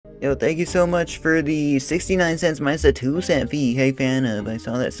Yo, thank you so much for the 69 cents minus a 2-cent fee. Hey, Fanof, I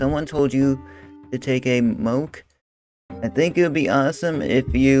saw that someone told you to take a moke. I think it would be awesome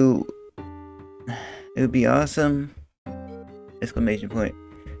if you... It would be awesome... Exclamation point.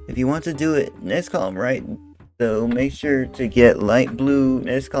 If you want to do it, next column, right? So make sure to get light blue,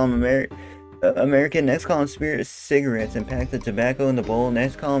 next column, American, next column, spirit cigarettes, and pack the tobacco in the bowl,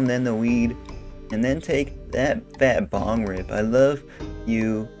 next column, then the weed, and then take that fat bong rip. I love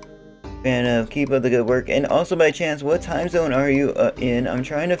you. Fanof, keep up the good work. And also, by chance, what time zone are you in? I'm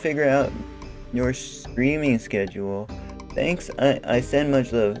trying to figure out your streaming schedule. Thanks. I send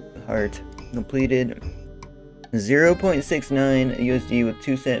much love. Heart. Completed. 0.69 USD with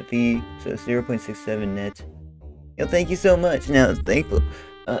 2-cent fee, so 0.67 net. Yo, thank you so much. Now, thankful.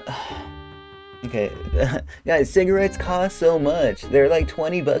 Okay, guys, cigarettes cost so much. They're like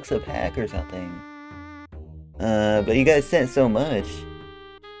 20 bucks a pack or something. But you guys sent so much.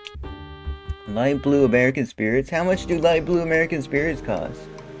 Light blue American spirits. How much do light blue American spirits cost?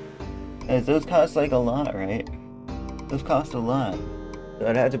 Guys, those cost like a lot, right? Those cost a lot. So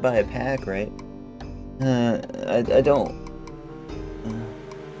I'd have to buy a pack, right? I don't.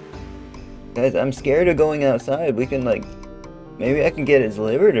 Guys, I'm scared of going outside. We can like, maybe I can get it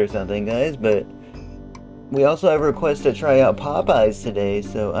delivered or something, guys. But we also have a request to try out Popeyes today,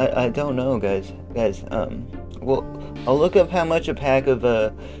 so I don't know, guys. Well, I'll look up how much a pack of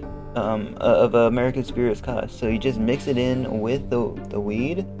American Spirits costs. So you just mix it in with the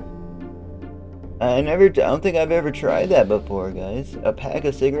weed. I don't think I've ever tried that before, guys. A pack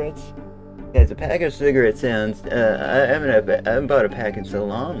of cigarettes. Guys, a pack of cigarettes sounds, I haven't bought a pack in so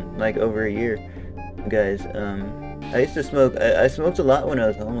long, like over a year. Guys, I used to smoke, I smoked a lot when I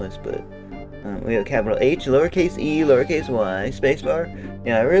was homeless, but, we have capital H, lowercase e, lowercase y, spacebar.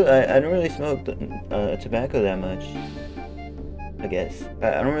 Yeah, I don't really smoke, tobacco that much, I guess.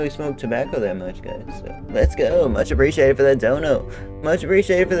 I don't really smoke tobacco that much, guys, so, let's go. Much appreciated for that dono. Much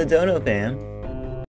appreciated for the dono, fam.